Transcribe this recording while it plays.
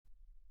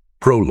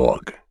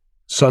Prologue,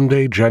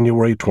 Sunday,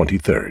 January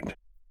 23rd.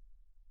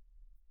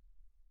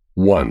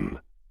 1,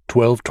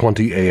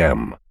 12:20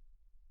 a.m.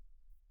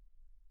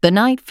 The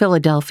night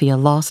Philadelphia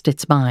lost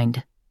its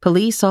mind,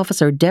 police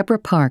officer Deborah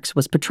Parks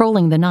was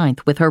patrolling the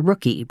 9th with her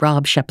rookie,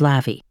 Rob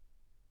Sheplavy.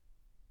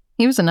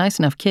 He was a nice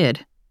enough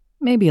kid,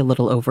 maybe a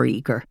little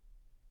overeager.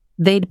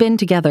 They'd been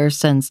together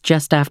since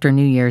just after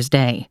New Year's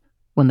Day,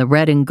 when the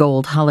red and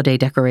gold holiday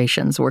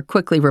decorations were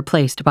quickly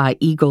replaced by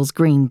Eagles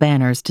green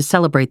banners to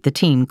celebrate the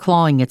team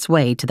clawing its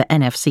way to the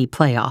NFC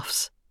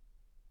playoffs.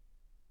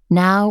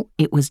 Now,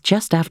 it was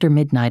just after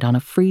midnight on a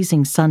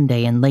freezing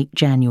Sunday in late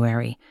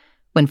January,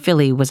 when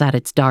Philly was at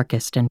its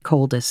darkest and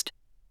coldest.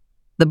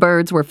 The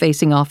Birds were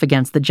facing off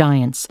against the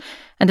Giants,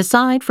 and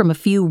aside from a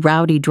few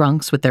rowdy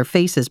drunks with their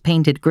faces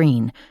painted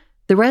green,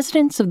 the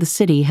residents of the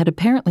city had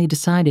apparently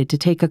decided to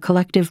take a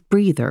collective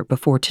breather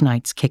before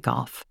tonight's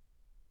kickoff.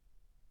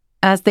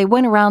 As they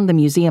went around the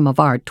Museum of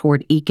Art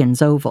toward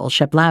Eakin's Oval,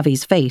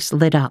 Sheplavy's face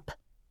lit up.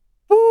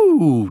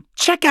 Ooh,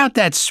 check out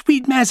that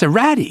sweet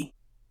Maserati.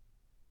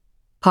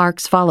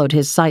 Parks followed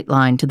his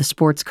sightline to the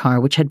sports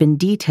car, which had been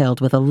detailed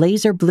with a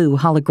laser blue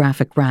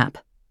holographic wrap.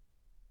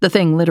 The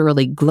thing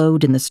literally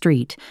glowed in the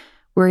street,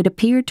 where it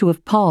appeared to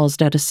have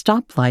paused at a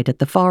stoplight at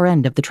the far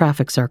end of the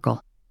traffic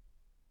circle.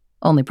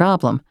 Only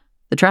problem,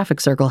 the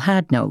traffic circle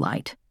had no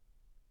light.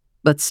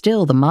 But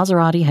still, the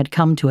Maserati had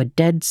come to a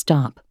dead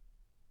stop,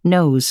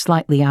 nose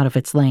slightly out of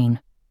its lane.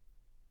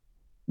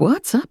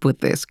 "What's up with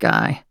this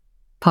guy?"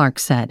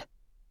 Parks said.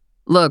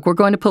 "Look, we're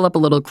going to pull up a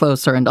little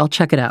closer and I'll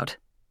check it out.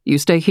 You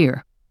stay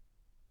here."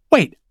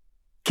 Wait,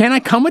 can I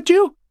come with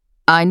you?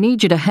 "I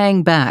need you to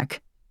hang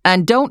back,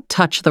 and don't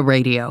touch the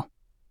radio."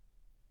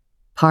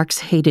 Parks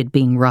hated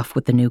being rough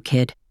with the new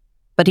kid,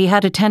 but he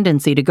had a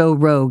tendency to go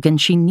rogue, and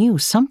she knew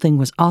something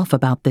was off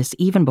about this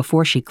even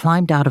before she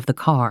climbed out of the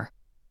car.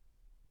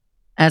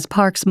 As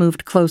Parks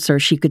moved closer,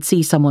 she could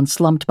see someone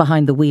slumped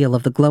behind the wheel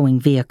of the glowing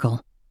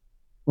vehicle.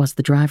 Was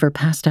the driver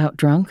passed out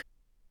drunk?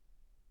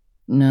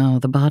 No,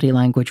 the body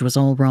language was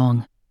all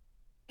wrong.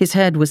 His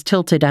head was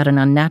tilted at an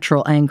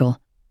unnatural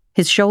angle.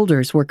 His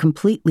shoulders were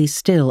completely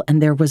still,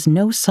 and there was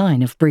no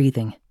sign of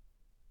breathing.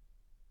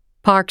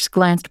 Parks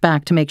glanced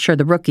back to make sure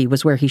the rookie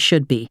was where he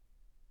should be.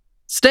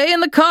 "Stay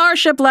in the car,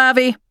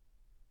 Sheplavy!"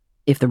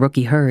 If the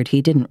rookie heard,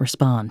 he didn't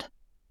respond.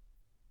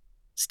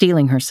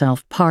 Steeling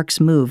herself, Parks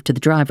moved to the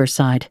driver's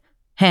side,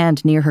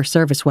 hand near her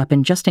service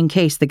weapon just in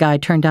case the guy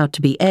turned out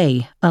to be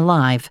A,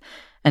 alive,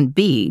 and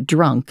B,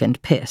 drunk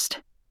and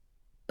pissed.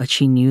 But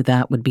she knew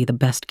that would be the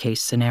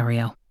best-case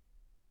scenario.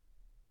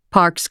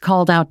 Parks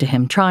called out to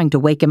him, trying to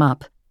wake him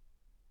up.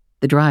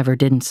 The driver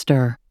didn't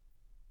stir.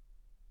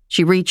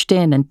 She reached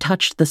in and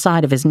touched the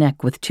side of his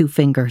neck with 2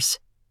 fingers.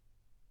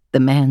 The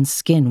man's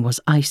skin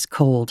was ice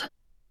cold,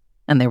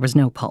 and there was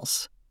no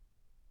pulse.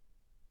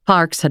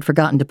 Parks had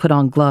forgotten to put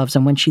on gloves,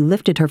 and when she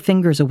lifted her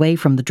fingers away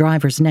from the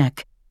driver's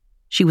neck,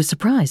 she was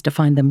surprised to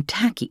find them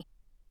tacky.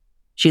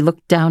 She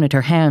looked down at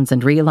her hands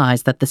and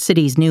realized that the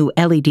city's new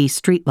LED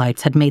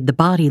streetlights had made the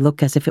body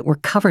look as if it were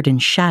covered in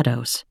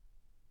shadows.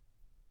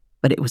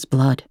 But it was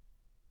blood.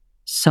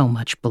 So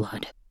much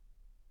blood.